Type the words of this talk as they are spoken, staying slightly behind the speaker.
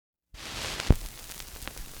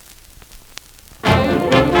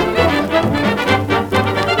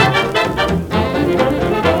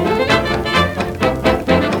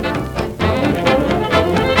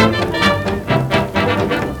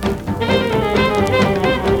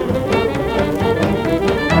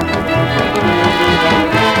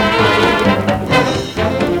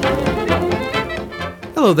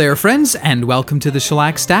Hello there, friends, and welcome to the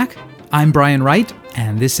Shellac Stack. I'm Brian Wright,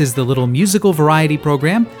 and this is the little musical variety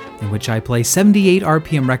program in which I play 78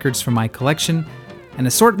 RPM records from my collection, an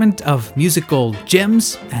assortment of musical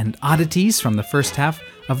gems and oddities from the first half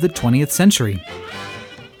of the 20th century.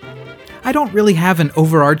 I don't really have an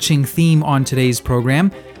overarching theme on today's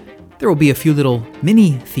program. There will be a few little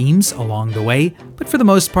mini themes along the way, but for the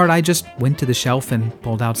most part I just went to the shelf and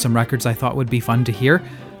pulled out some records I thought would be fun to hear.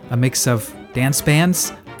 A mix of dance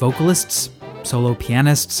bands, vocalists, solo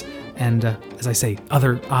pianists, and, as I say,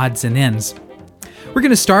 other odds and ends. We're going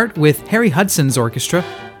to start with Harry Hudson's orchestra.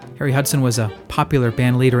 Harry Hudson was a popular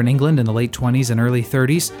band leader in England in the late 20s and early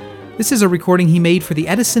 30s. This is a recording he made for the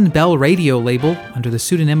Edison Bell Radio label under the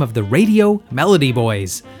pseudonym of the Radio Melody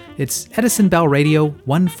Boys. It's Edison Bell Radio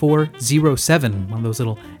 1407, one of those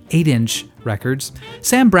little 8-inch records.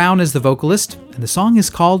 Sam Brown is the vocalist, and the song is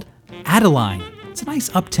called Adeline. It's a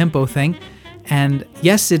nice up-tempo thing. And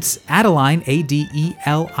yes, it's Adeline,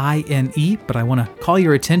 A-D-E-L-I-N-E, but I want to call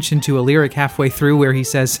your attention to a lyric halfway through where he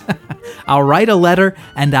says, I'll write a letter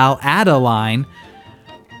and I'll add a line.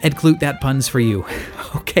 Ed Clute, that pun's for you.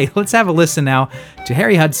 Okay, let's have a listen now to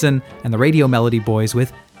Harry Hudson and the Radio Melody Boys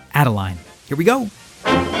with Adeline. Here we go.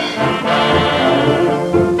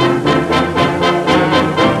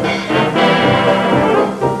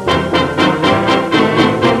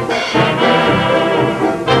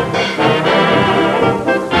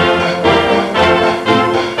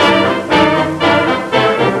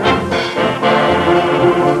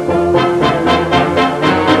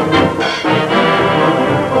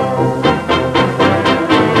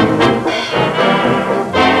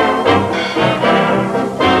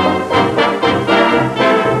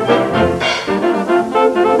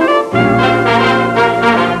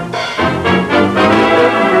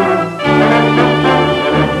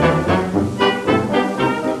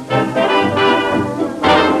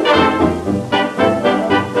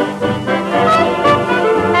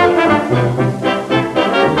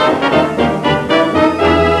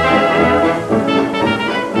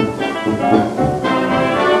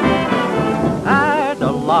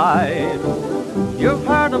 You've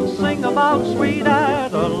heard them sing about sweet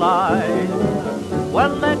Adeline.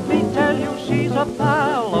 Well, let me tell you, she's a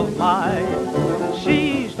pal of mine.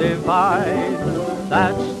 She's divine.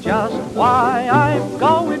 That's just why I'm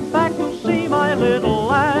going back to see my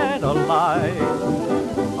little Adeline.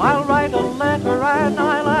 I'll write a letter and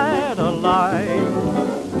I'll add a line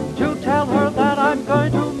to tell her that I'm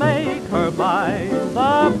going to make her mine.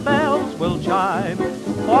 The bells will chime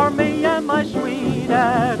for me and my sweet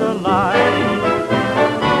Adeline.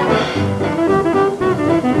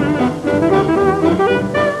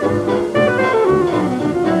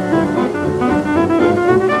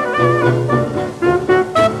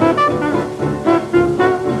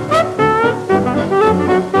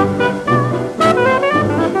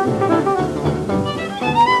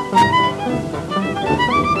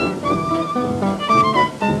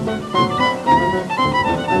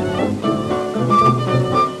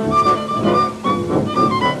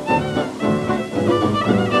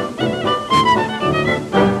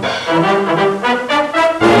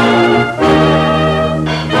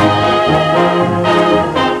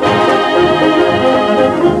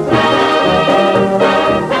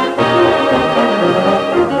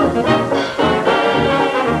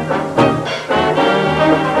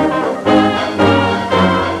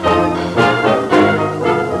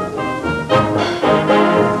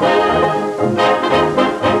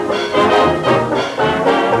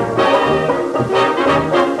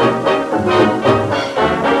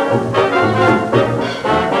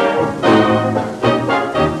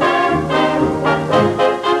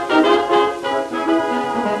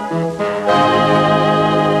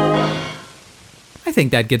 I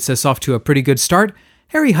think that gets us off to a pretty good start.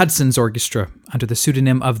 Harry Hudson's orchestra, under the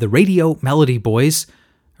pseudonym of the Radio Melody Boys,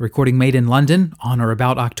 a recording made in London on or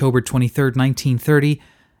about October 23, 1930.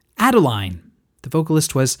 Adeline. The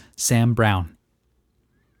vocalist was Sam Brown.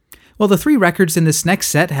 Well, the three records in this next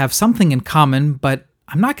set have something in common, but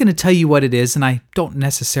I'm not going to tell you what it is, and I don't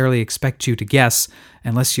necessarily expect you to guess,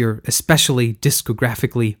 unless you're especially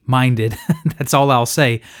discographically minded. That's all I'll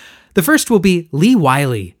say. The first will be Lee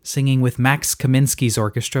Wiley singing with Max Kaminsky's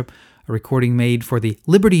orchestra, a recording made for the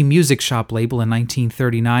Liberty Music Shop label in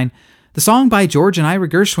 1939. The song by George and Ira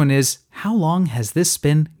Gershwin is How Long Has This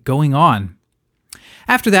Been Going On?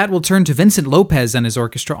 After that, we'll turn to Vincent Lopez and his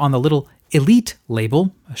orchestra on the Little Elite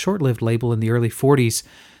label, a short-lived label in the early 40s.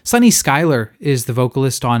 Sonny Schuyler is the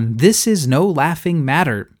vocalist on This Is No Laughing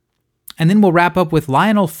Matter. And then we'll wrap up with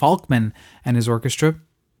Lionel Falkman and his orchestra.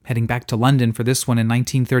 Heading back to London for this one in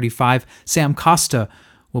 1935, Sam Costa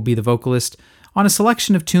will be the vocalist on a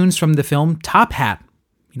selection of tunes from the film Top Hat,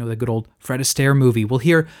 the good old Fred Astaire movie. We'll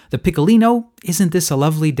hear the Piccolino, Isn't This a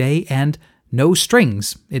Lovely Day, and No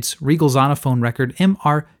Strings. It's Regal's Zonophone record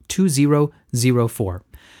MR2004.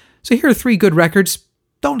 So here are 3 good records.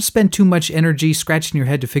 Don't spend too much energy scratching your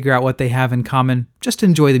head to figure out what they have in common. Just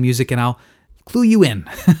enjoy the music and I'll clue you in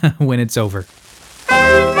when it's over.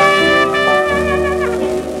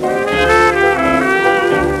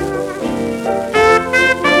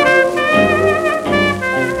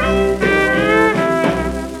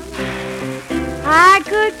 I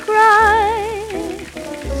could cry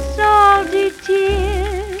salty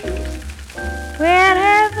tears. Where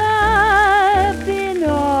have I been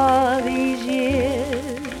all these years?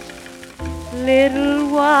 Little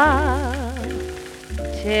while,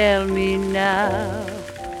 tell me now,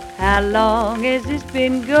 how long has this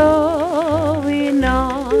been going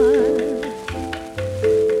on?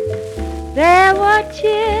 There were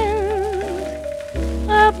chills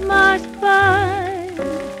up my spine,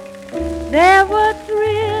 there were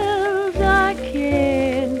thrills I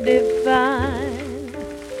can't define.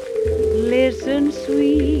 Listen,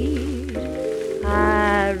 sweet,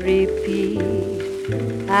 I repeat,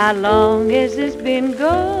 how long has this been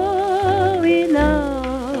going on?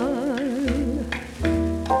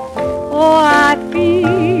 Oh, I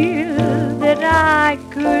feel that I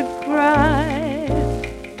could cry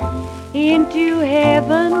into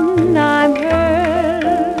heaven, I'm heard.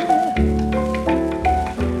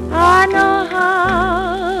 I know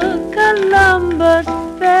how Columbus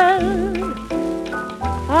felt,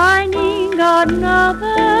 finding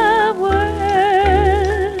another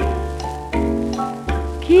word.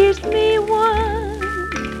 Kiss me once,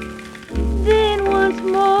 then once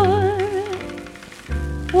more.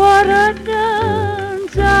 What a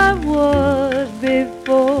dunce I was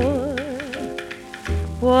before.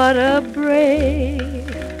 What a break,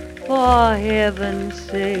 for heaven's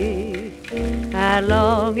sake. How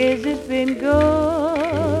long has it been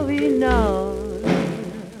going on?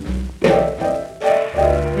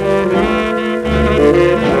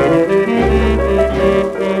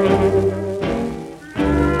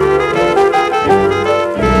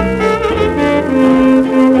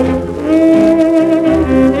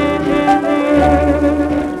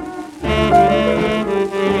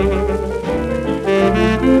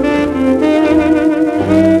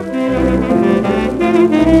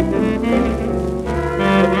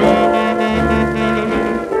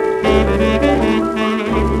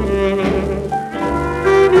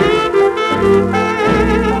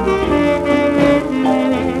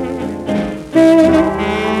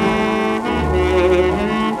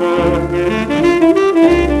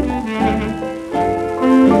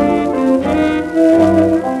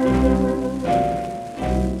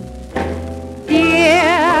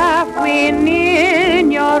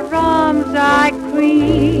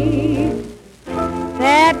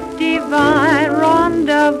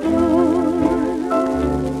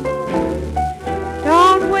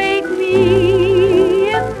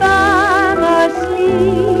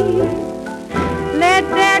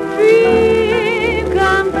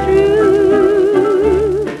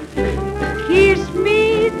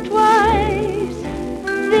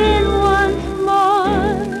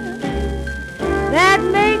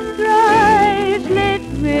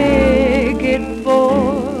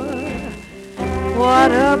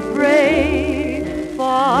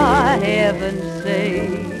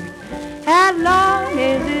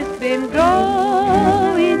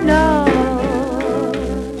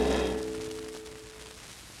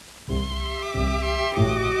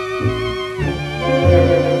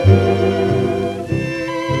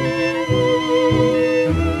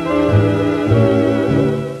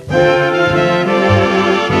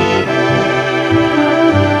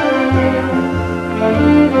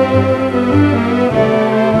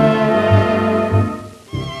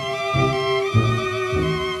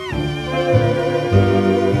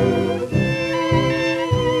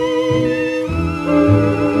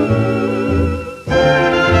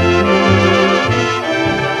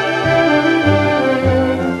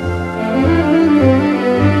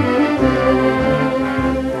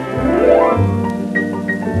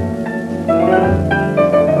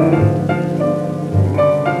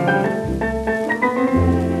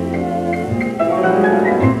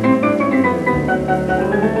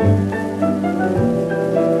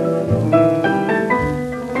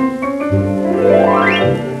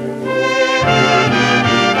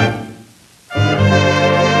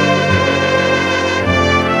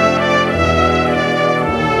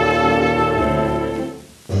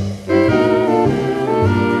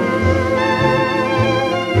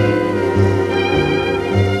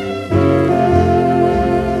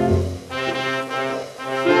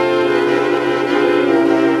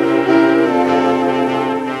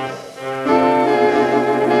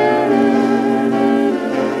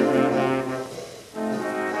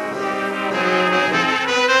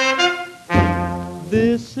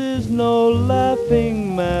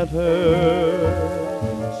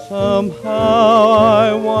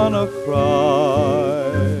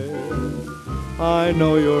 I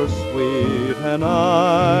know your sweet and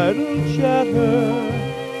idle chatter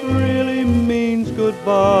really means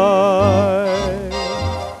goodbye.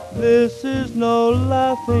 This is no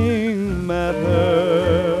laughing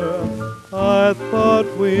matter. I thought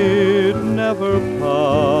we'd never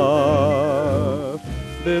part.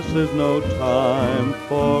 This is no time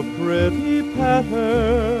for pretty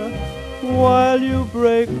patter while you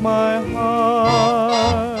break my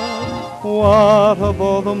heart. What of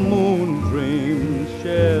all the moon dreams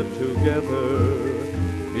shared together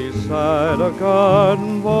beside a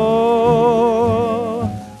garden wall?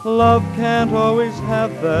 Love can't always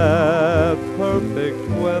have that perfect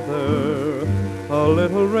weather. A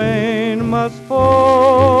little rain must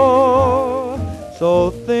fall.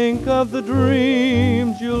 So think of the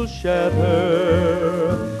dreams you'll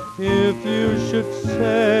shatter if you should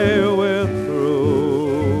say we're through.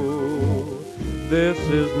 This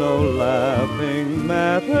is no laughing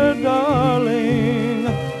matter, darling.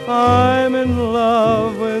 I'm in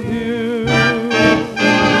love with you.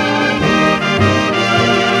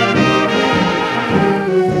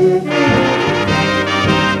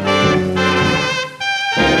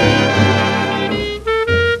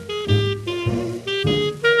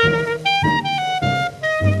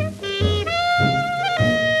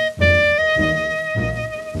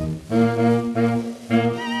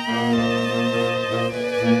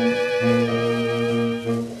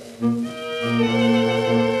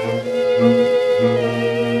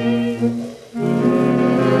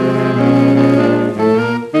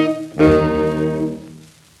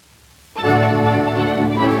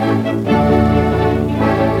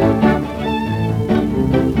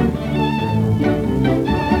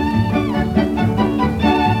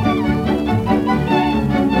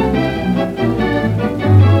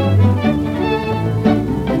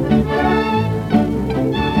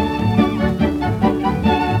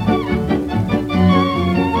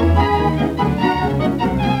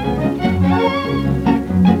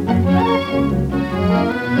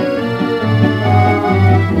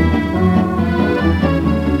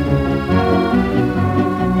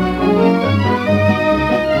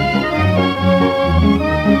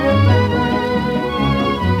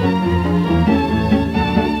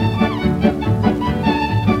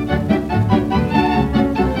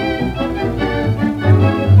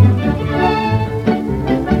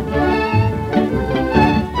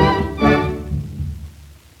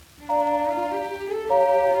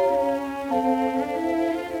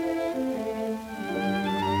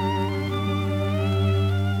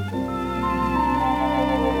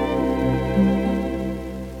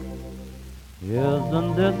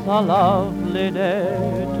 Isn't this a lovely day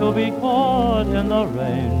to be caught in the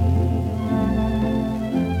rain?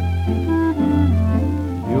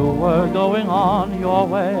 You were going on your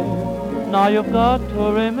way, now you've got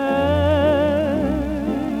to remain.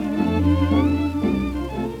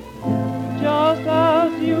 Just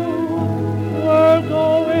as you were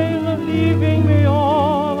going, leaving me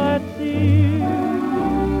all at sea,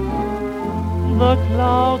 the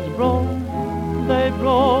clouds broke, they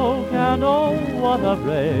broke, and oh, what a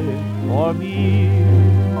break for me.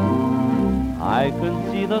 I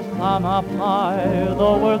can see the sun up high,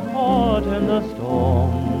 though we're caught in the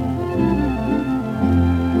storm.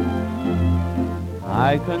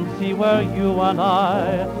 I can see where you and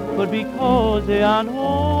I could be cozy and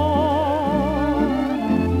warm.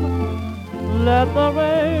 Let the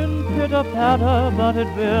rain pitter-patter, but it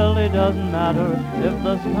really doesn't matter if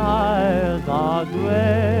the skies are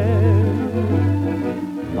gray.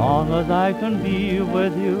 Long as I can be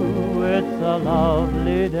with you, it's a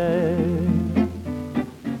lovely day.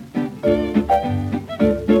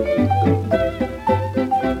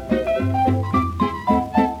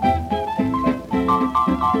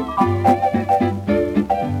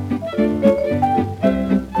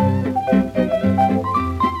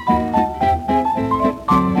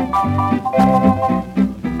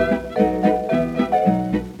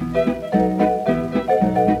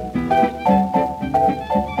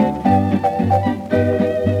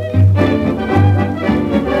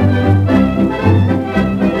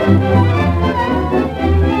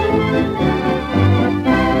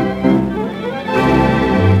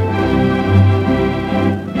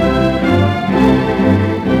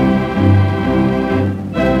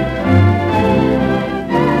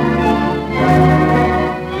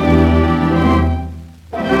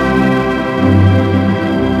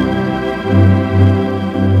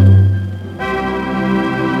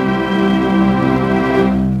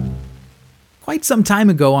 Some time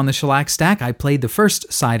ago on the Shellac Stack, I played the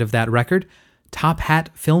first side of that record, Top Hat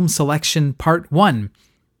Film Selection Part 1.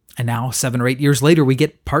 And now, 7 or 8 years later, we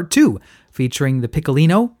get part 2, featuring the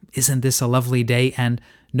Piccolino, Isn't This a Lovely Day, and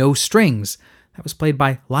No Strings. That was played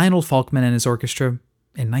by Lionel Falkman and his orchestra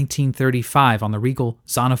in 1935 on the Regal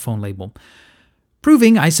Zonophone label.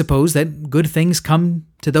 Proving, I suppose, that good things come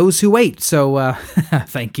to those who wait. So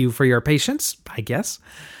thank you for your patience, I guess.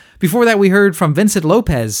 Before that, we heard from Vincent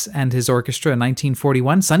Lopez and his orchestra in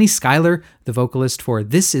 1941, Sonny Schuyler, the vocalist for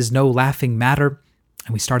This Is No Laughing Matter.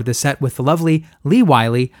 And we started the set with the lovely Lee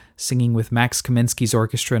Wiley singing with Max Kaminsky's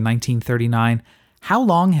orchestra in 1939, How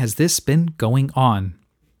Long Has This Been Going On?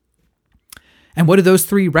 And what do those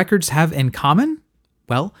 3 records have in common?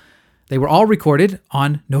 Well, they were all recorded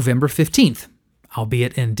on November 15th,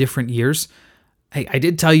 albeit in different years. Hey, I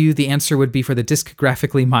did tell you the answer would be for the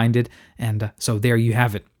discographically minded, and so there you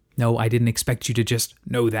have it. No, I didn't expect you to just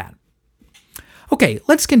know that. Okay,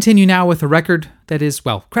 let's continue now with a record that is,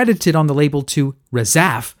 well, credited on the label to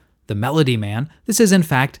Razaf, the Melody Man. This is, in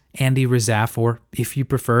fact, Andy Razaf, or, if you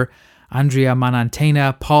prefer, Andrea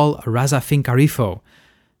Manantena Paul Razafinkarifo.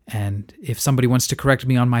 And if somebody wants to correct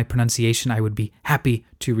me on my pronunciation, I would be happy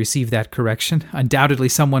to receive that correction. Undoubtedly,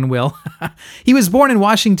 someone will. He was born in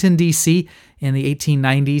Washington, D.C. in the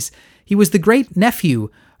 1890s. He was the great-nephew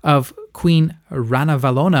of Queen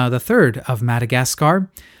Ranavalona III of Madagascar.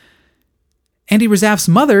 Andy Razaf's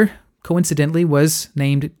mother, coincidentally, was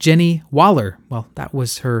named Jenny Waller. Well, that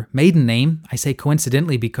was her maiden name. I say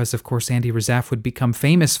coincidentally because, of course, Andy Razaf would become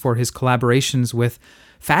famous for his collaborations with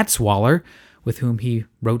Fats Waller, with whom he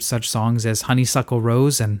wrote such songs as Honeysuckle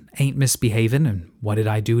Rose and Ain't Misbehavin' and What Did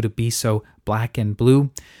I Do to Be So Black and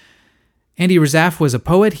Blue. Andy Razaf was a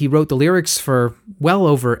poet. He wrote the lyrics for well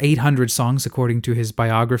over 800 songs, according to his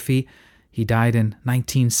biography. He died in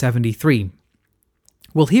 1973.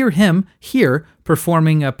 We'll hear him here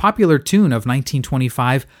performing a popular tune of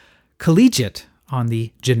 1925, Collegiate, on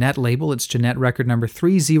the Jeanette label. It's Jeanette record number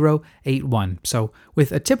 3081. So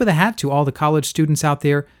with a tip of the hat to all the college students out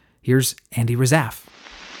there, here's Andy Razaf.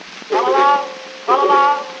 La la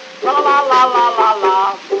la, la la la la la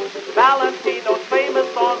la. Valentino's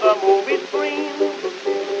famous on the movie screen.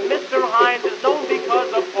 Mr. Hines is known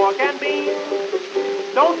because of pork and beans.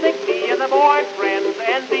 Don't think me and the boyfriends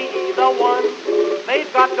envy either one.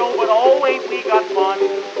 They've got dough, but oh, ain't we got fun.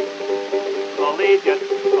 Collegiate,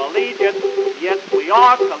 collegiate, yes we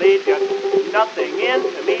are collegiate. Nothing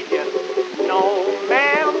intermediate, no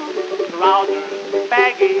ma'am. Trousers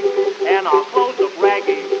baggy and our clothes look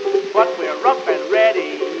raggy, but we're up and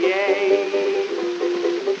ready, yay.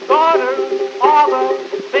 Daughters are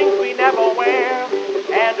the things we never wear,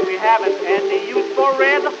 and we haven't any use for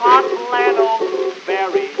red hot flannel.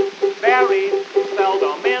 Very, very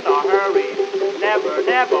seldom in a hurry, never,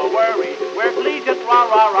 never worry, we're collegiate, rah,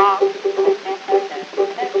 rah, rah.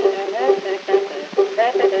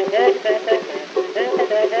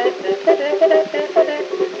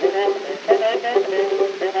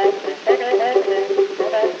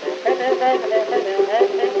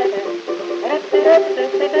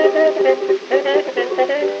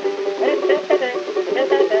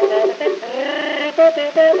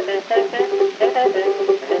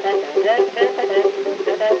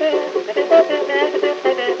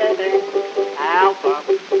 Alpha,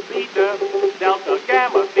 beta, delta,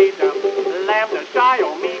 gamma, theta, lambda, chi,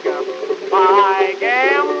 omega, pi,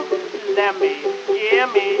 gam, lemmy,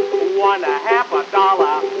 gimme,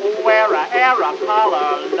 $1.50, wear a era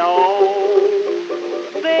collar, low.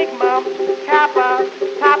 Sigma, kappa,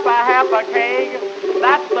 kappa, half a keg,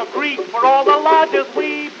 that's the Greek for all the lodges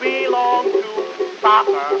we belong to.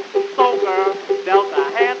 Soccer, soaker, delta,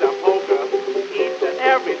 hand a poker, each and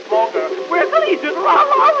every smoker, we're collegiate, rah,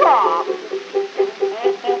 rah, rah.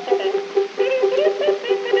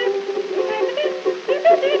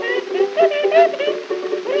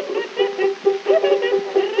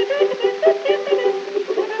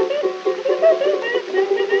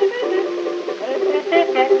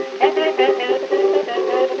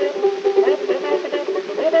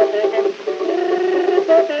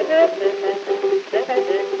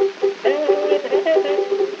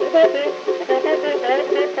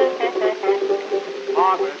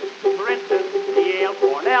 Harvard, Princeton, Yale,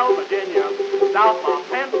 Cornell, Virginia, Southmont,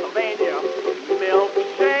 Pennsylvania,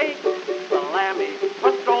 milkshake, salami,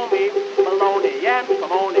 pastrami, bologna, and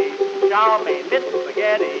salmoni, chow mein, mixed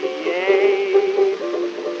spaghetti, yay.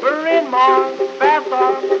 Bryn Mawr,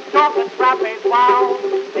 Vassar, chocolate frappes, wow,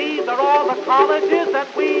 these are all the colleges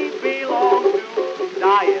that we belong to.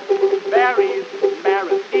 Diet, berries,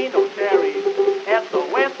 maraschino cherries,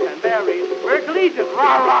 SOS and berries, we're collegiate,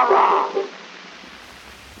 rah, rah, rah.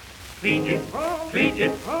 Collegiate,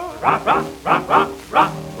 collegiate, rock, rock, rock, rock,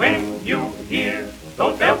 rock. When you hear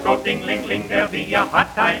those bells go ding-ling-ling, there'll be a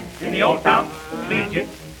hot time in the old town. Collegiate,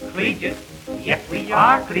 collegiate, yes we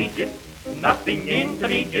are collegiate, nothing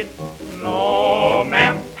intermediate. No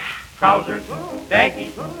ma'am, trousers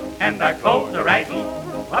baggy, and our clothes are raggy,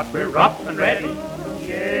 but we're rough and ready.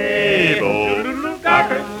 Yay,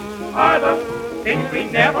 garters are the things we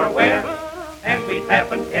never wear, and we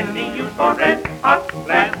haven't any use for red hot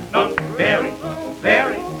glass. No, very,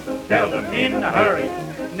 very seldom in a hurry,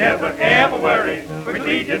 never ever worry. We're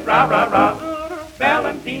collegiate, rah rah rah.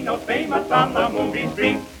 Valentino's famous on the movie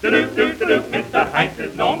screen. Do-do-do-do-do. Mr. Hanks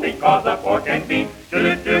is known because of pork and beef.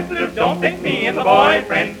 Do-do-do-do-do. Don't think me and the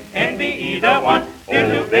boyfriend envy either one.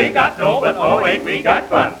 Do-do. They got no, but oh wait, we got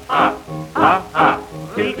fun. Ha, ha, ha.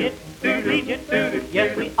 Collegiate, collegiate,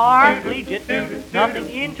 yes we are collegiate, nothing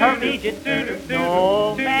intermediate.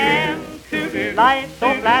 No man, life's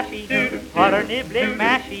so flashy, butter nibbling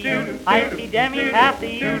mashy, icy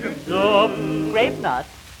demi-taffy, soup, grape nuts.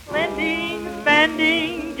 Lending,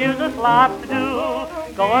 spending gives us lots to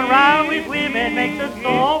do. Going round with women makes us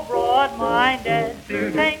so broad-minded.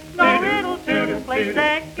 Takes no little to play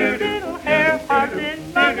sexy little hair parts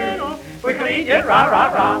in the middle. We're collegiate, rah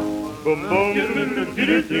rah rah. Boom boom,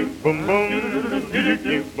 do-do-do, boom boom,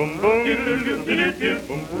 do-do-do, boom boom, do-do-do,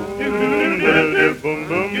 boom boom, do-do-do, boom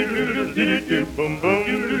boom, do-do-do, boom boom,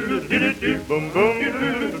 do-do-do, boom boom,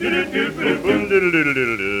 do-do-do, boom boom,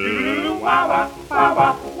 do-do-do. Wah wah wah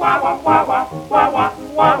wah wah wah wah wah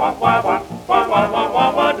wah wah wah wah wah wah wah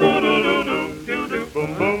wah do-do-do-do.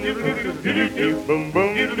 Boom boom, do-do-do, boom boom,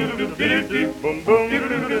 do-do-do, boom boom,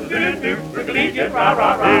 do-do-do. We're collegiate, rah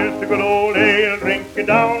rah rah. Here's the good old ale, drink it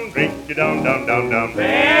down, down, down, down, down.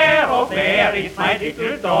 There, oh there, he's mighty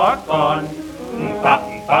good doggone. Pop,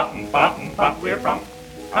 pop, pop, pop, we're from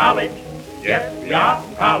college. Yes, we are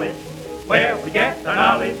from college, where we get our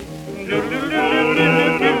knowledge.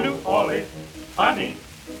 Do-do-do-do-do-do-do. Always funny,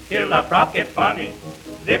 till the prop gets funny.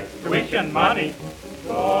 Zip tuition money.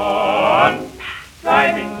 Gone.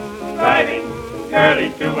 Driving, driving,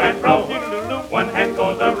 girlies to and fro. One hand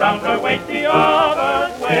goes around her waist, the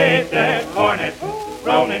other's wasted. Cornet,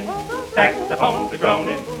 groaning, saxophones are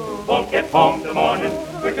groaning. Won't get home till morning.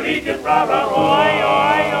 We're collegiate, rah rah rah. Oi,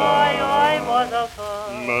 oi, oi, oi, mazel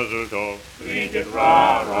tov. Mazel tov. Collegiate,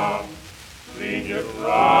 rah rah. Collegiate,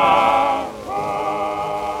 rah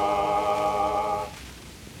rah.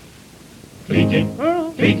 Collegiate,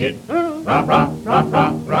 collegiate, rah rah rah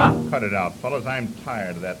rah rah. Cut it out, fellas. I'm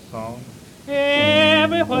tired of that song.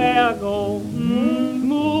 Everywhere I go,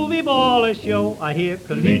 movie, ball, or show, I hear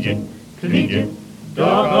Collegiate, collegiate,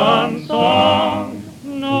 doggone song.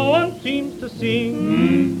 No one seems to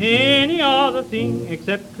sing any other thing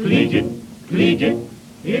except Collegiate, collegiate,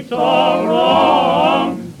 it's all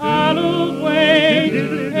wrong. I lose weight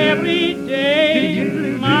every day.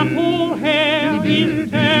 My whole hair is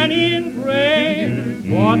turning gray.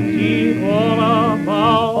 What's it all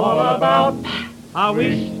about? All about. I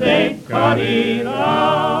wish they'd cut it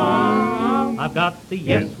out. I've got the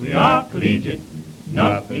Yes, we are collegiate,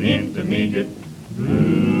 nothing intermediate.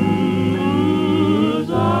 Blues,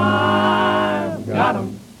 I've got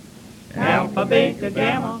 'em. Alpha, beta,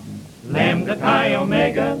 gamma, lambda, chi,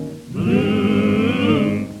 omega.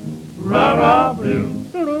 Blue, rah, rah, blue.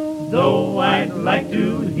 Though I'd like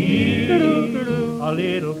to hear a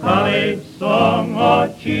little college song or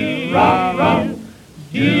cheer. Rah, rah.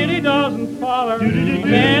 Gilly doesn't follow,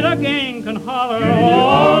 and a gang can holler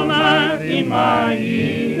all night in my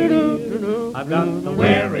ear. I've got to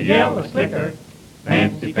wear a yellow slicker,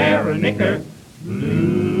 fancy pair of knickers.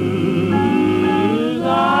 Blues,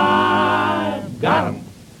 I've got 'em.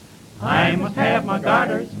 I must have my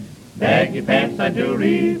garters, baggy pants I do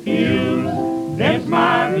refuse. Them's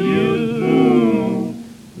my views.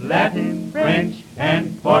 Latin, French,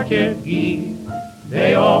 and Portuguese,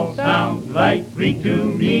 they all sound like Greek to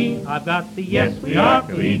me. I've got the Yes, we are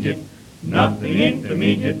collegiate, nothing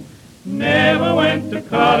intermediate. Never went to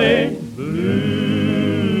college. Blues,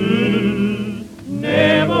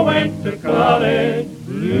 never went to college.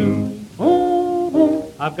 Blues.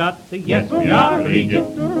 I've got the Yes, we are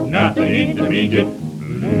collegiate, nothing intermediate.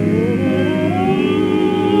 Blues,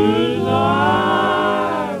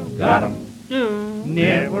 I've got 'em.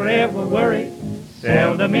 Never ever worry,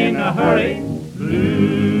 seldom in a hurry.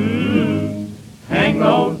 Blues, hang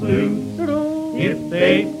those blues. If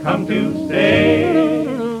they come to stay,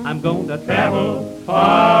 I'm going to travel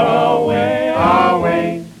far away,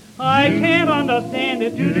 away. I can't understand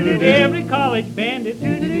it. Every college bandit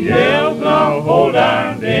Yells the whole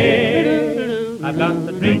darn day. I've got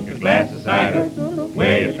to Drink a glass of cider,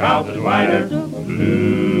 wear your trousers wider. Blues,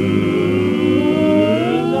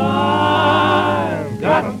 I've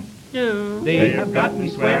got 'em. They They have got me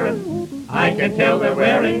swearing. I can tell they're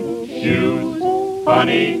wearing shoes.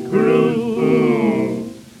 Funny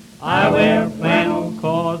crews. I wear flannel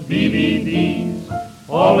cause BBDs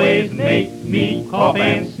always make me cough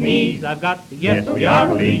and sneeze. I've got to get, yes, we are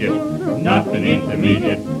collegiate, nothing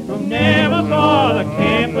intermediate. Never saw the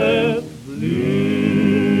campus blues.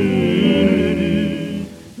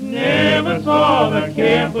 Never saw the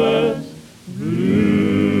campus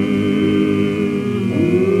blues.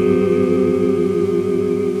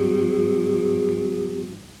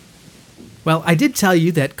 Well, I did tell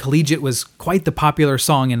you that Collegiate was quite the popular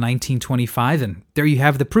song in 1925, and there you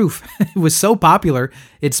have the proof. It was so popular,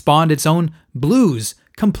 it spawned its own blues,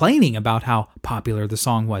 complaining about how popular the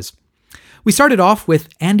song was. We started off with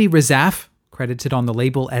Andy Razaf, credited on the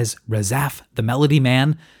label as Razaf the Melody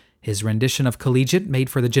Man, his rendition of Collegiate made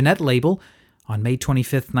for the Jeanette label on May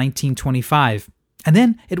 25th, 1925. And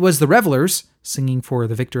then it was the Revelers, singing for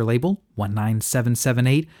the Victor label,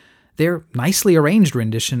 19778, their nicely arranged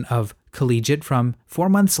rendition of Collegiate from 4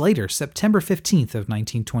 months later, September 15th of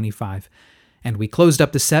 1925. And we closed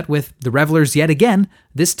up the set with the Revelers yet again,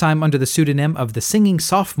 this time under the pseudonym of the Singing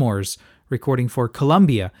Sophomores, recording for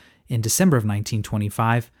Columbia in December of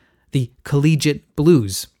 1925, the Collegiate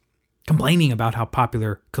Blues, complaining about how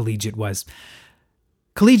popular Collegiate was.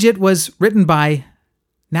 Collegiate was written by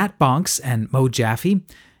Nat Bonks and Mo Jaffe,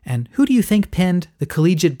 and who do you think penned the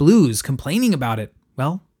Collegiate Blues, complaining about it?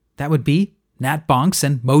 Well, that would be Nat Bonks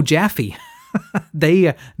and Mo Jaffe. They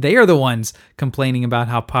are the ones complaining about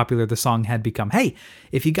how popular the song had become. Hey,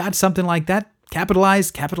 if you got something like that,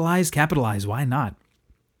 capitalize, capitalize, capitalize. Why not?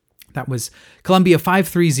 That was Columbia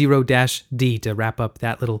 530-D to wrap up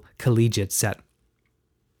that little Collegiate set.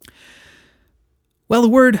 Well, the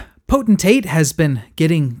word potentate has been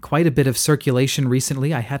getting quite a bit of circulation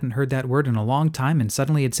recently. I hadn't heard that word in a long time, and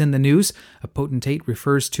suddenly it's in the news. A potentate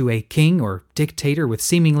refers to a king or dictator with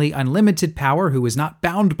seemingly unlimited power who is not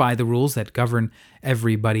bound by the rules that govern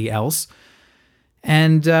everybody else.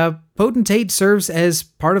 And potentate serves as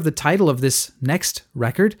part of the title of this next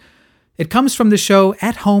record. It comes from the show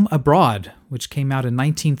At Home Abroad, which came out in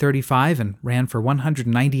 1935 and ran for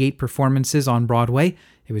 198 performances on Broadway.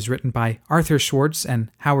 It was written by Arthur Schwartz and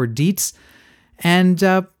Howard Dietz. And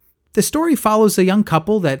the story follows a young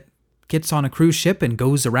couple that gets on a cruise ship and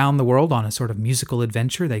goes around the world on a sort of musical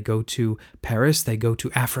adventure. They go to Paris, they go to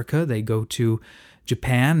Africa, they go to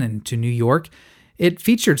Japan and to New York. It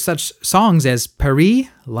featured such songs as Paris,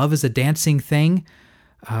 Love is a Dancing Thing,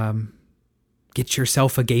 Get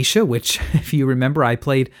Yourself a Geisha, which, if you remember, I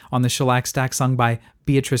played on the Shellac Stack, sung by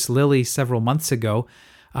Beatrice Lillie several months ago.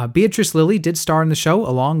 Beatrice Lillie did star in the show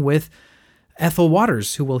along with Ethel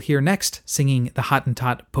Waters, who we'll hear next, singing the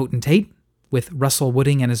Hottentot Potentate with Russell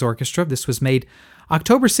Wooding and his orchestra. This was made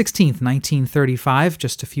October 16th, 1935,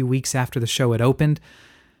 just a few weeks after the show had opened.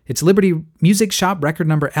 It's Liberty Music Shop record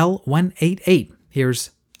number L188.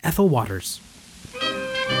 Here's Ethel Waters.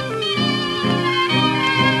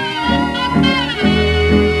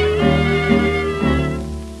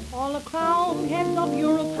 All the crowned heads of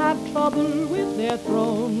Europe have trouble with their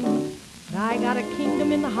throne. I got a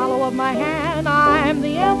kingdom in the hollow of my hand. I'm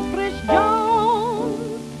the Empress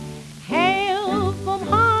Joan. Hail from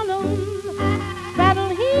Harlem, settle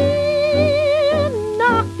here,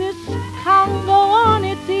 knock this Congo on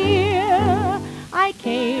its ear. I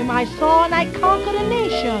came, I saw, and I conquered a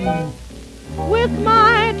nation with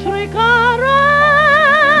my trickeration.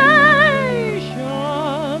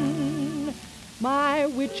 My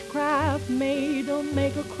witchcraft made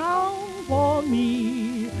a crown for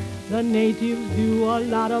me. The natives do a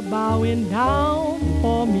lot of bowing down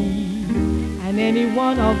for me, and any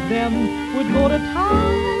one of them would go to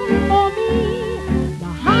town for me.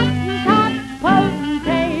 The Hottentot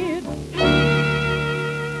potentate.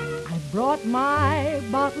 I brought my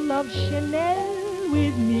bottle of Chanel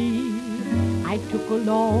with me. I took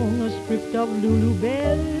along a script of Lulu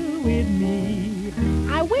Bell with me.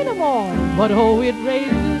 I win 'em all, but oh, it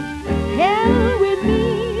raises hell with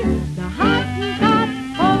me. The Hottentot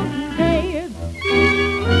potentate.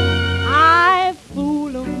 I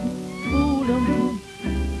fool 'em,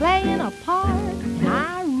 playing a part, and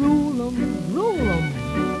I rule 'em.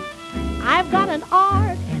 I've got an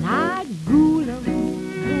art, and I ghoul 'em.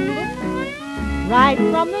 Right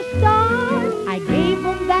from the start, I gave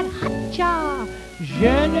 'em that hotcha,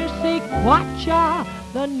 je ne sais quoi-cha,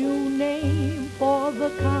 the new name for the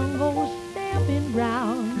Congo stamping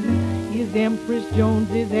ground. Is Empress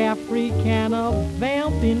Jones's Africana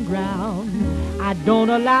vamping ground. I don't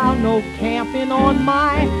allow no camping on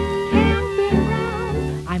my camping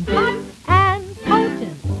ground. I'm hot and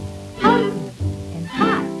potent and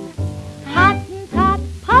hot. Hottentot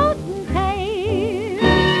potentate.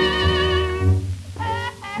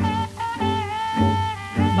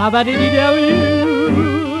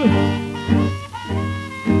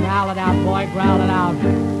 Growl it out, boy, growl it out.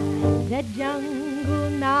 The jungle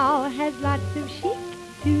now has lots of chic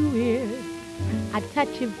to it. A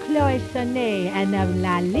touch of cloisonne and of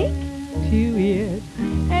lilac to it.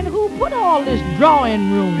 And who put all this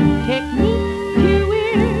drawing room technique to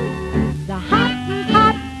it? The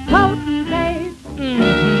Hottentot potentate.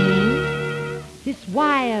 This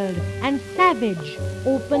wild and savage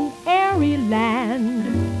open airy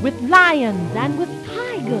land with lions and with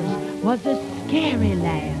tigers was a scary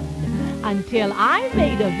land until I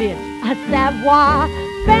made of it a Savoy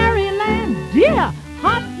fairyland. Dear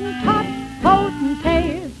Hottentot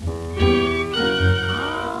potentate.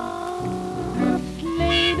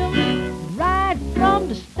 Slayed 'em right from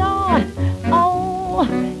the start. Oh,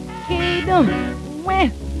 killed 'em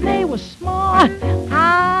when they were smart.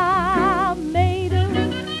 I made 'em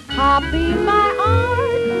copy my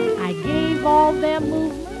art. I gave all their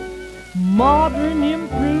movements modern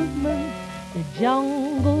improvements. The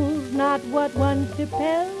jungle's not what one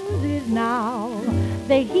supposes now.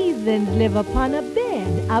 The heathens live upon a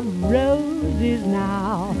bed of roses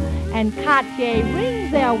now. And Cartier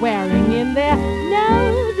rings they're wearing in their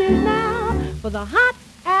noses now. For the hot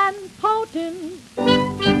and potent,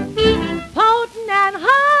 potent and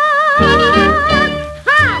hot, potent,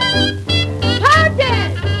 hot.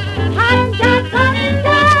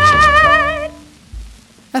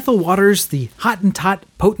 Ethel Waters, the Hottentot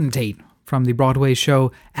Potentate, from the Broadway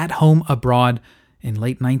show At Home Abroad in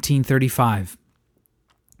late 1935.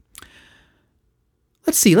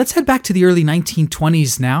 Let's head back to the early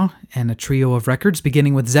 1920s now, and a trio of records,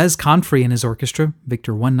 beginning with Zez Confrey and his orchestra,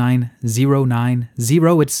 Victor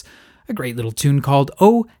 19090. It's a great little tune called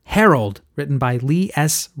Oh Harold, written by Lee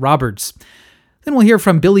S. Roberts. Then we'll hear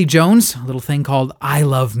from Billy Jones, a little thing called I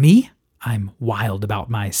Love Me, I'm Wild About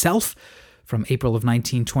Myself, from April of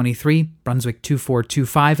 1923, Brunswick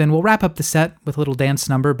 2425, and we'll wrap up the set with a little dance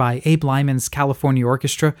number by Abe Lyman's California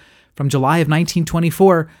Orchestra from July of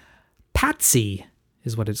 1924. Patsy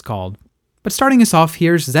is what it's called. But starting us off,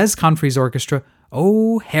 here's Zez Confrey's orchestra,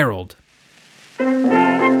 Oh Harold.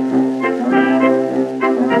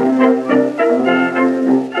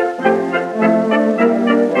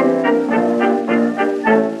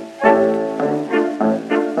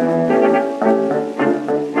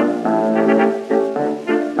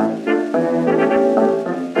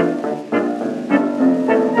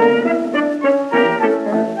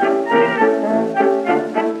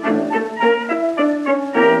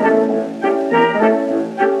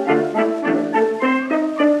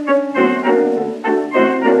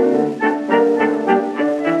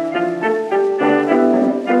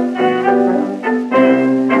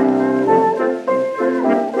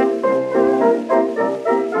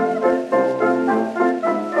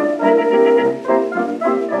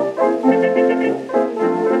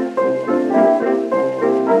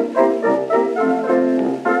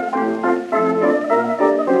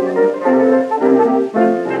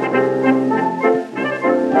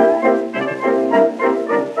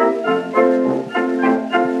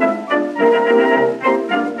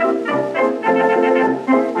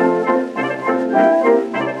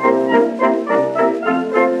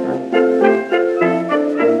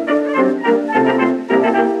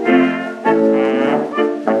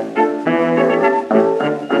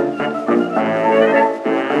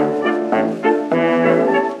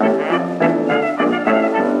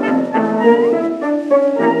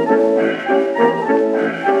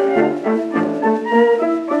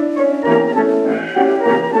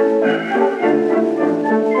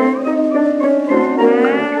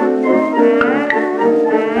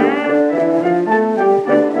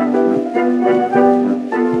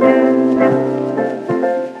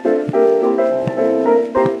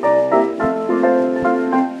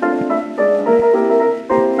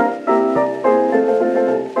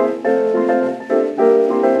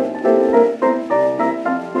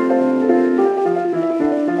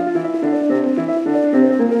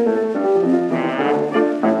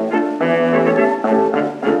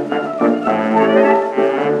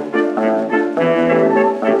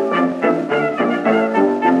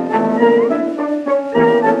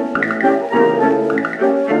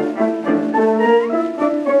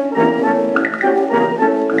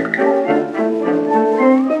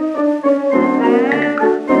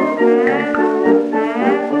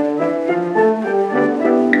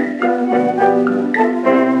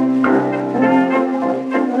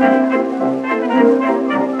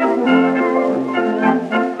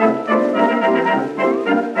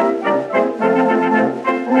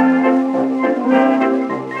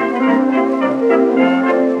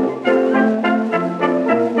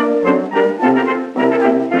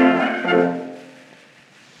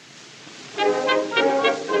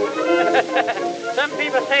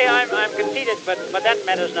 conceited, but that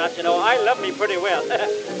matters not, you know. I love me pretty well.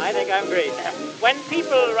 I think I'm great. When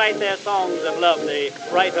people write their songs of love, they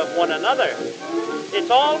write of one another. It's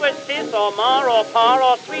always sis or ma or pa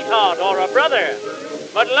or sweetheart or a brother.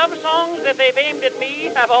 But love songs, if they've aimed at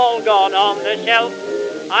me, have all gone on the shelf.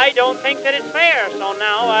 I don't think that it's fair, so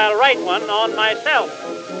now I'll write one on myself.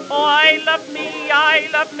 Oh, I love me, I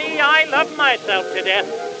love me, I love myself to death.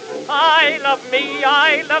 I love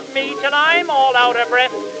me till I'm all out of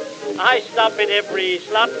breath. I stop at every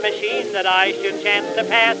slot machine that I should chance to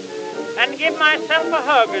pass and give myself a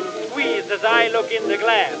hug and squeeze as I look in the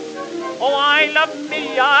glass. Oh, I love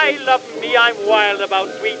me, I'm wild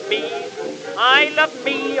about sweet me. I love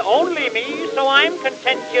me, only me, so I'm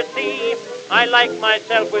content, you see. I like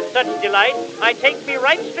myself with such delight, I take me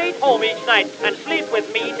right straight home each night and sleep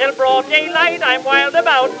with me till broad daylight. I'm wild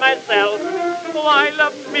about myself. Oh, I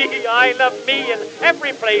love me in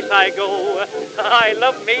every place I go. I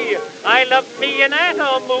love me in at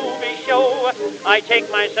a movie show. I take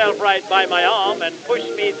myself right by my arm and push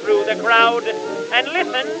me through the crowd and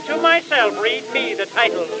listen to myself read me the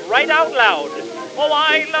titles right out loud. Oh,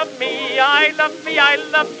 I love me, I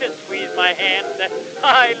love to squeeze my hand.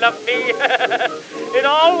 I love me, it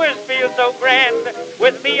always feels so grand.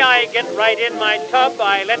 With me I get right in my tub,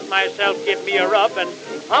 I let myself give me a rub, and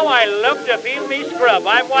how I love to feel me scrub.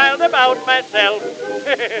 I'm wild about myself.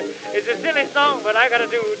 It's a silly song, but I gotta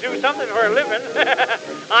do something for a living.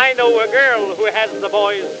 I know a girl who has the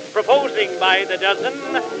boys proposing by the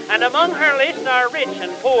dozen, and among her list are rich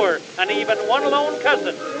and poor, and even one lone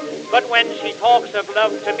cousin. But when she talks of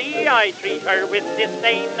love to me, I treat her with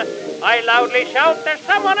disdain. I loudly shout, there's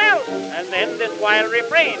someone else, and then this wild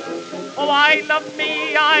refrain. Oh, I love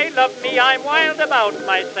me, I'm wild about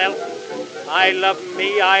myself. I love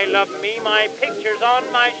me, my picture's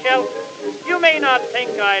on my shelf. You may not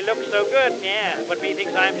think I look so good, yeah, but me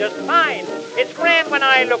thinks I'm just fine. It's grand when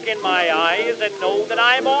I look in my eyes and know that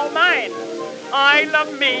I'm all mine. I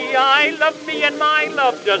love me, and my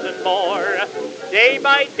love does and more. Day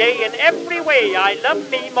by day, in every way, I love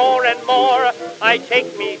me more and more. I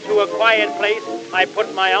take me to a quiet place, I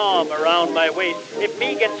put my arm around my waist. If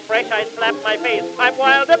me gets fresh, I slap my face. I'm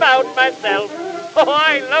wild about myself. Oh,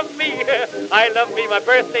 I love me, my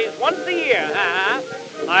birthday's once a year.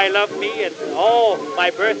 I love me, and oh,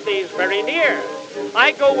 my birthday's very near.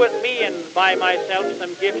 I go with me and buy myself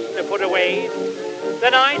some gifts to put away.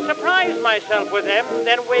 Then I surprise myself with them,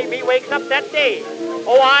 then me wakes up that day.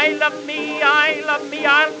 Oh, I love me,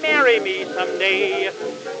 I'll marry me someday.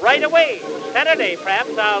 Right away, Saturday,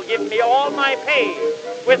 perhaps I'll give me all my pay.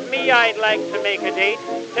 With me I'd like to make a date,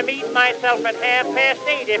 to meet myself at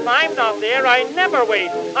 8:30. If I'm not there, I never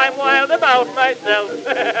wait. I'm wild about myself.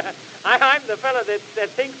 I'm the fella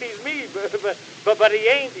that thinks he's me, but he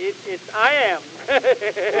ain't. It's I am.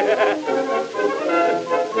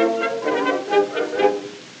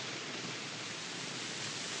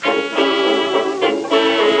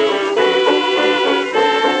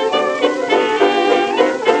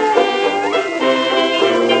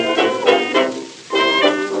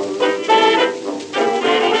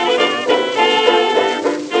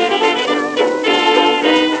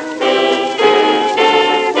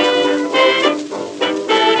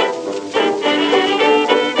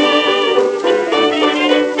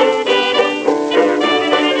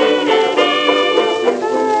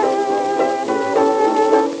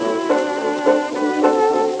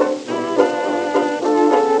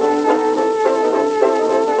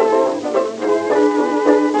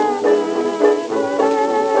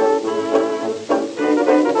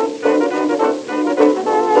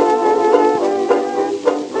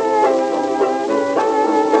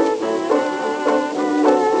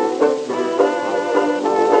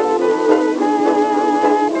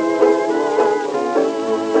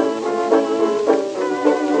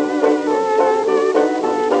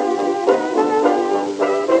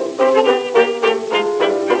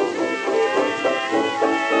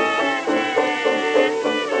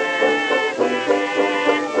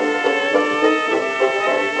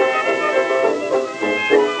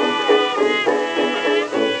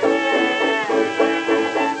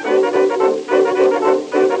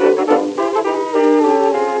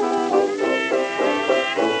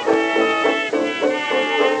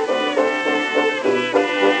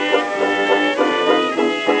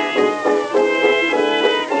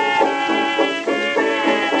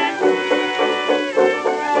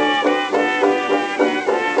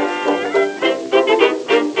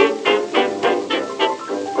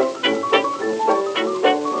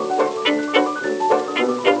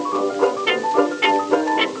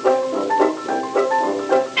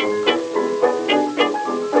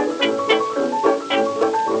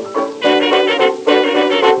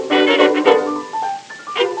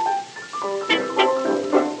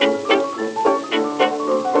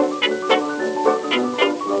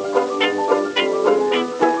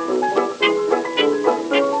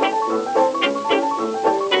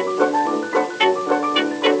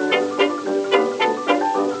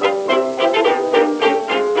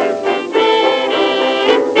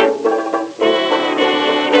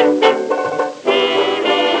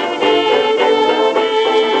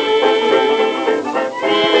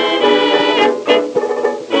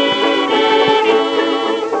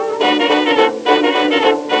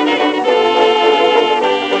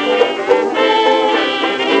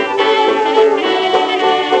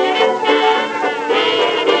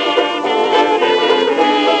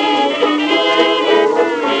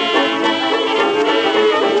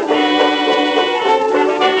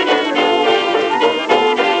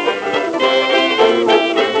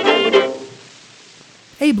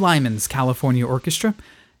 Abe Lyman's California Orchestra,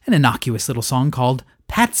 an innocuous little song called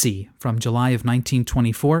Patsy from July of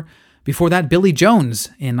 1924. Before that, Billy Jones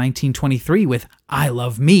in 1923 with I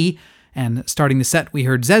Love Me, and starting the set, we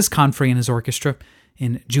heard Zez Confrey and his orchestra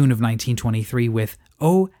in June of 1923 with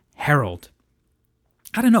Oh Harold.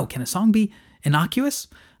 I don't know, can a song be innocuous?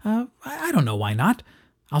 I don't know why not.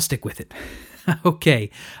 I'll stick with it. Okay,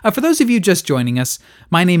 for those of you just joining us,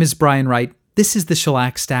 my name is Brian Wright. This is the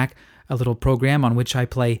Shellac Stack, a little program on which I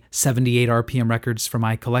play 78 RPM records for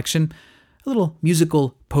my collection. A little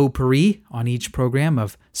musical potpourri on each program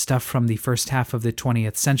of stuff from the first half of the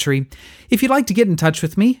 20th century. If you'd like to get in touch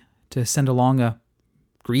with me, to send along a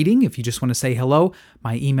greeting, if you just want to say hello,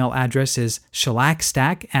 my email address is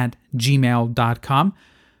shellacstack@gmail.com.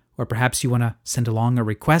 Or perhaps you want to send along a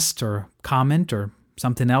request or comment or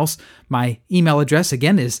something else. My email address,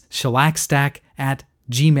 again, is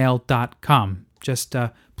shellacstack@gmail.com. Just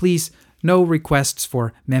please, no requests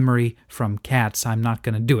for memory from cats. I'm not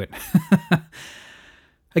going to do it.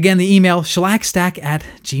 Again, the email,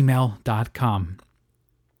 shellacstack@gmail.com.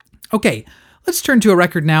 Okay, let's turn to a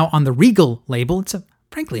record now on the Regal label. It's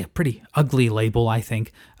frankly a pretty ugly label, I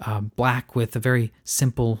think. Black with a very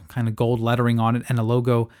simple kind of gold lettering on it and a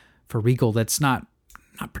logo for Regal that's not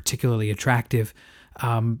particularly attractive.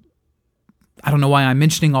 I don't know why I'm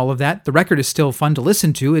mentioning all of that. The record is still fun to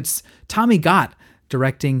listen to. It's Tommy Gott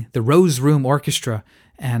directing the Rose Room Orchestra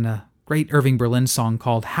and a great Irving Berlin song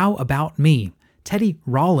called How About Me. Teddy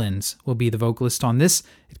Rollins will be the vocalist on this.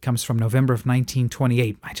 It comes from November of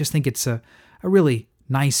 1928. I just think it's a really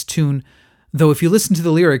nice tune, though if you listen to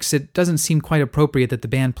the lyrics, it doesn't seem quite appropriate that the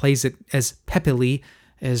band plays it as peppily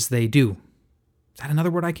as they do. Is that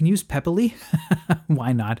another word I can use, peppily?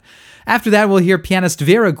 Why not? After that, we'll hear pianist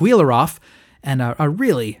Vera Guilaroff and a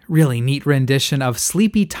really, really neat rendition of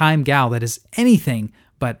Sleepy Time Gal that is anything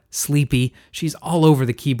but sleepy. She's all over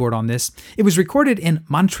the keyboard on this. It was recorded in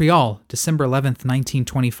Montreal, December 11th,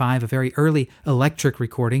 1925, a very early electric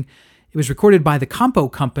recording. It was recorded by the Compo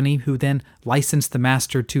Company, who then licensed the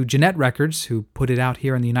master to Jeanette Records, who put it out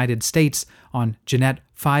here in the United States on Jeanette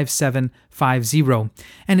 5750.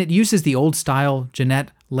 And it uses the old-style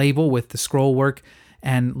Jeanette label with the scroll work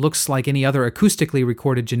and looks like any other acoustically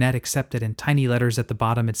recorded Jeanette, except that in tiny letters at the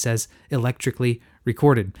bottom it says electrically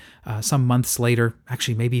recorded. Some months later,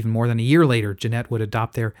 actually maybe even more than a year later, Jeanette would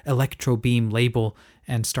adopt their Electro Beam label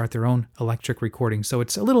and start their own electric recording. So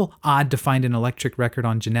it's a little odd to find an electric record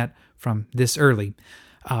on Jeanette from this early.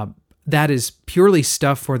 That is purely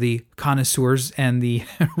stuff for the connoisseurs and the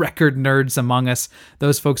record nerds among us.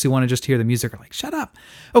 Those folks who want to just hear the music are like, shut up.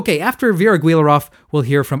 Okay, after Vera Guilaroff, we'll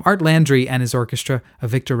hear from Art Landry and his orchestra, a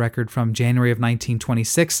Victor record from January of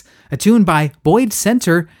 1926, a tune by Boyd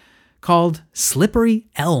Center called Slippery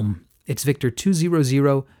Elm. It's Victor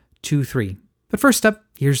 20023. But first up,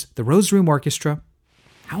 here's the Rose Room Orchestra.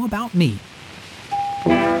 How About Me?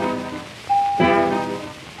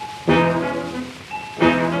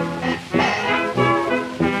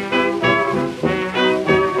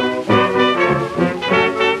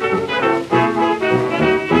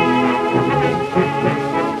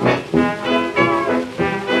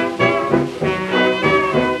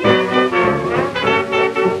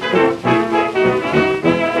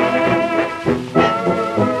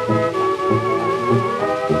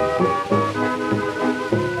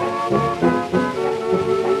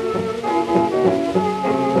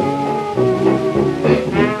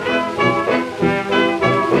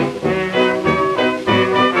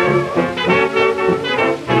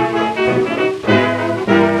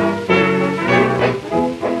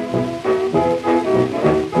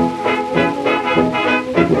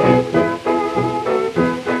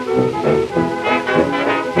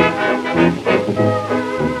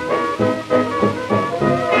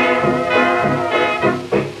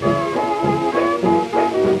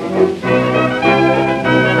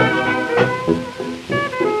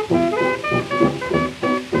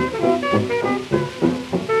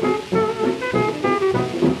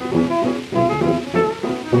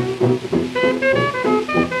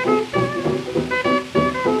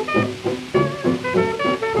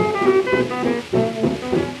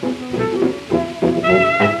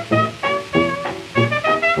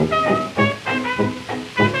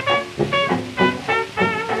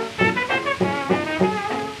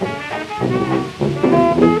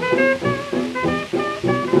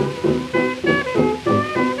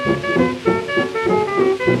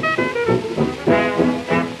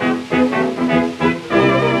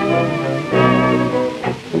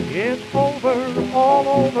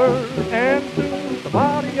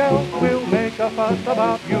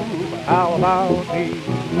 About you, but how about me?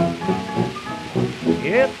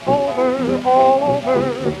 It's over, all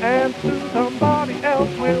over, and soon somebody else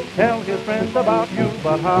will tell his friends about you.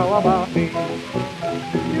 But how about me?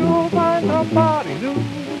 You'll find somebody new,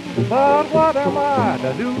 but what am I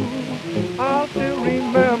to do? I'll still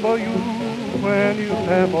remember you when you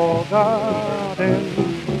have forgotten.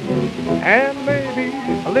 And maybe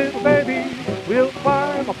a little baby will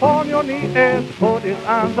climb upon your knee and put his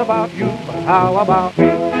arms about you. But how about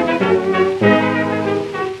me?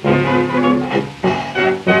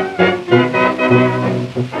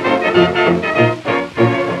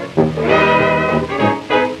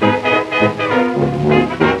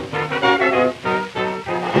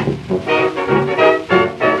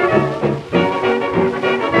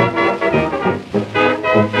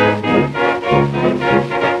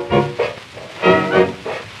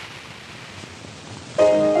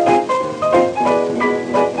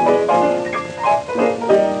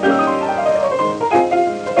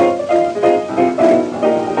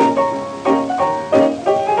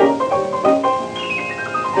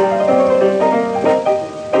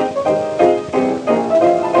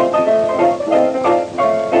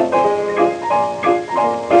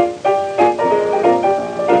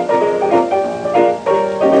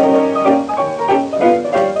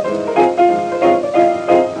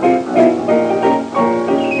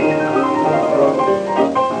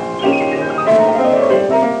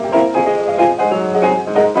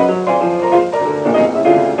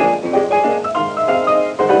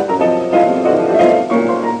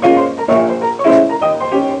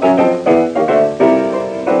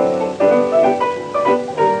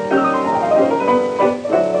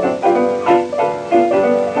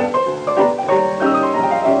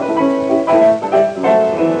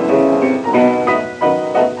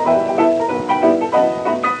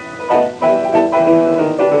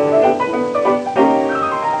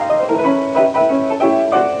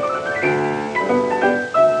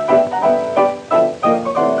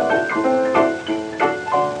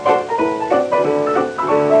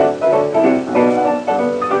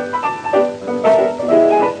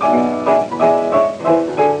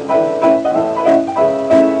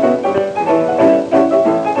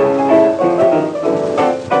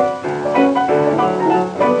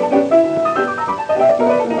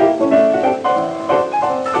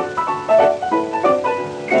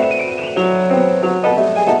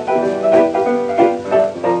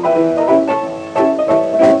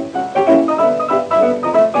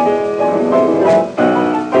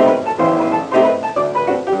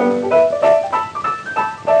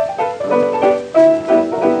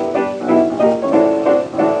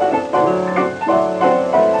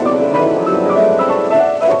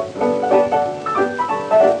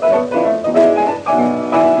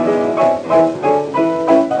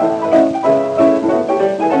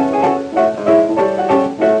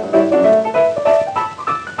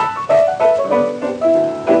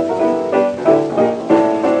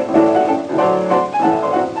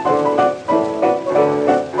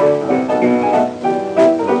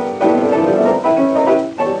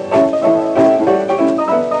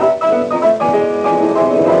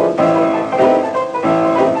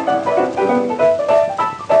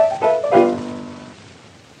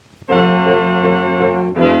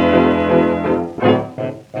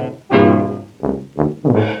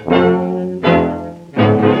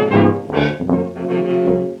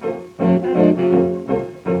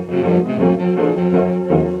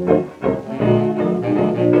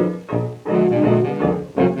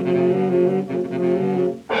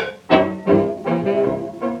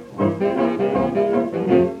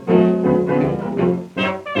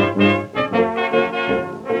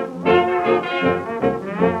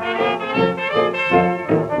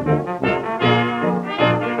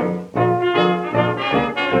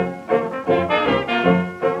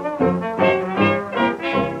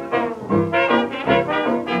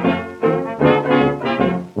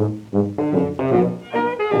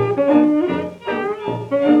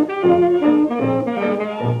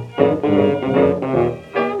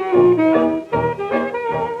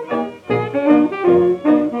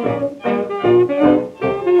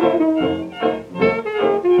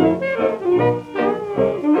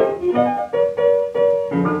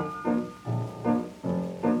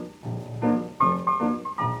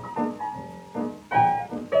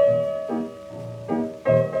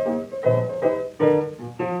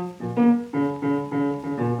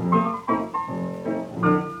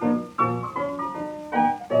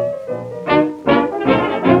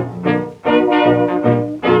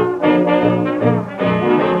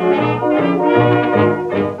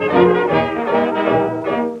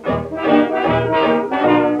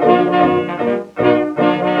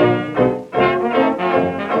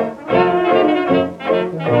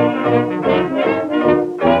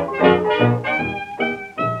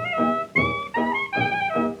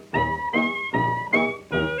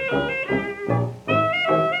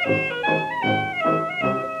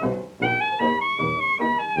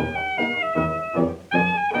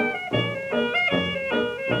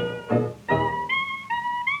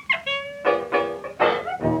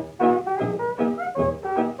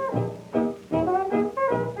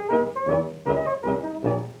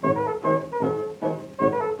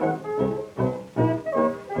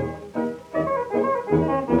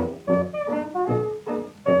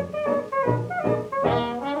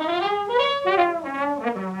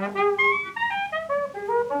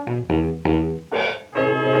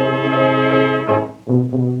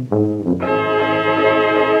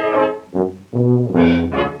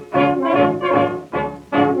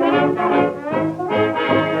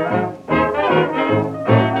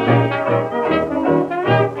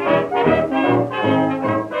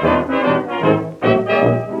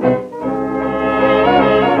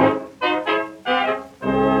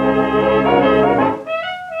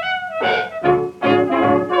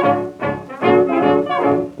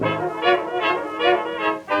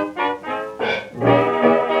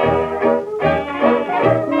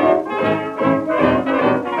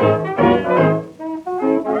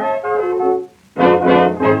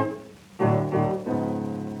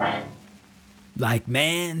 Like,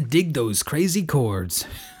 man, dig those crazy chords.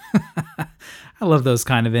 I love those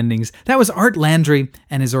kind of endings. That was Art Landry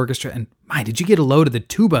and his orchestra, and my, did you get a load of the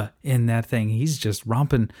tuba in that thing? He's just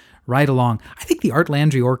romping right along. I think the Art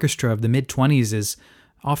Landry Orchestra of the mid-20s is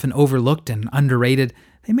often overlooked and underrated.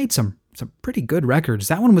 They made some pretty good records.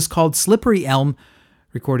 That one was called Slippery Elm,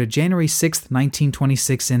 recorded January 6th,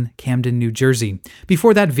 1926 in Camden, New Jersey.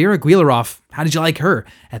 Before that, Vera Guilaroff, how did you like her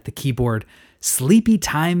at the keyboard? Sleepy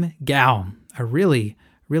Time Gal, a really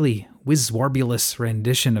whiz-warbulous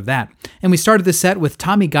rendition of that. And we started the set with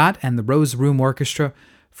Tommy Gott and the Rose Room Orchestra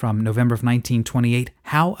from November of 1928,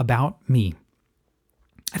 How About Me?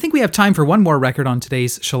 I think we have time for one more record on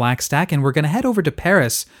today's Shellac Stack, and we're going to head over to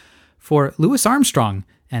Paris for Louis Armstrong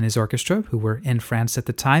and his orchestra, who were in France at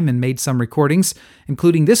the time and made some recordings,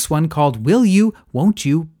 including this one called Will You, Won't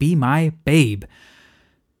You Be My Babe?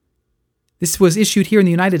 This was issued here in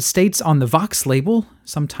the United States on the Vox label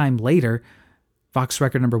sometime later. Vox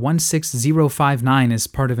record number 16059 is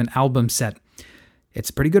part of an album set. It's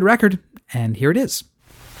a pretty good record, and here it is.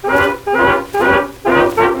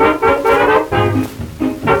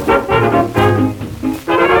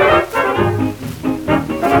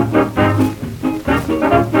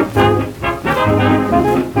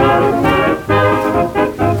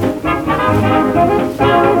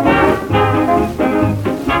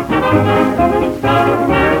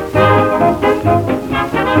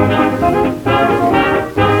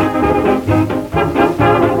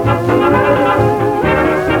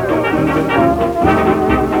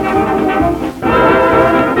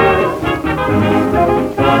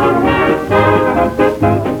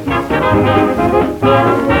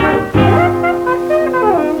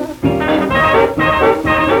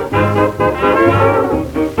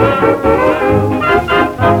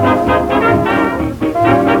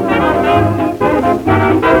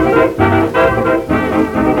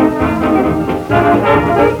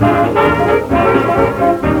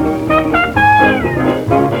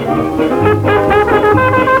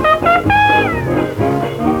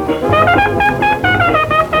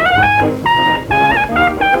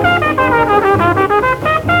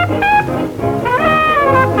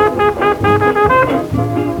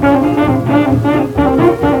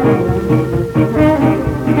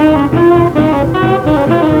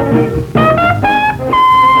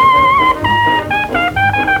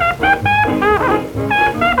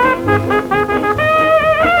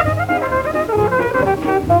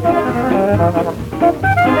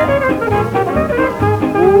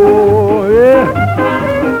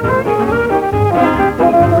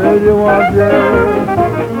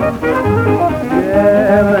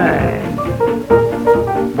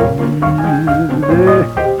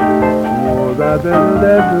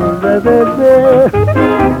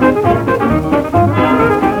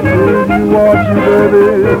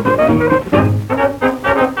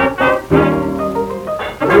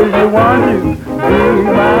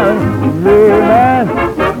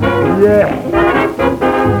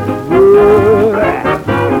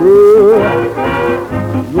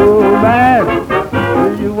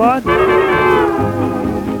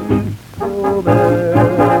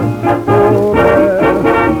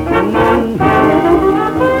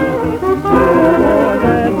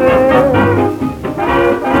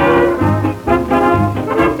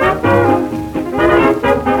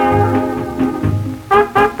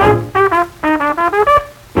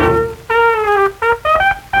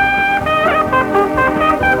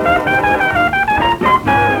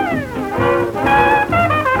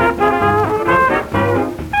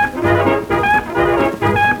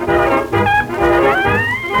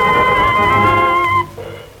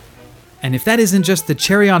 And if that isn't just the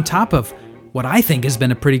cherry on top of what I think has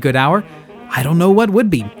been a pretty good hour, I don't know what would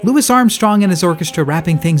be. Louis Armstrong and his orchestra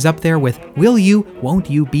wrapping things up there with Will You, Won't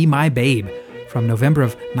You Be My Babe from November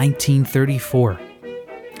of 1934.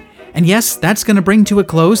 And yes, that's going to bring to a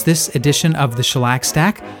close this edition of the Shellac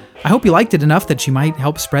Stack. I hope you liked it enough that you might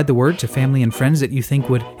help spread the word to family and friends that you think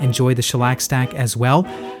would enjoy the Shellac Stack as well.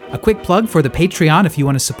 A quick plug for the Patreon: if you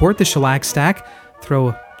want to support the Shellac Stack,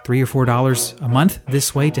 throw $3 or $4 a month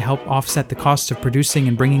this way to help offset the cost of producing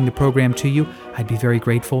and bringing the program to you. I'd be very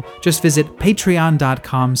grateful. Just visit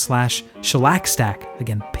patreon.com/shellacstack.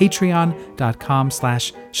 Again,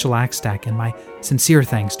 patreon.com/shellacstack. And my sincere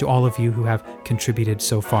thanks to all of you who have contributed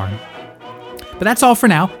so far. But that's all for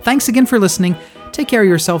now. Thanks again for listening. Take care of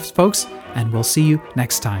yourselves, folks, and we'll see you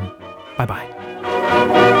next time. Bye-bye.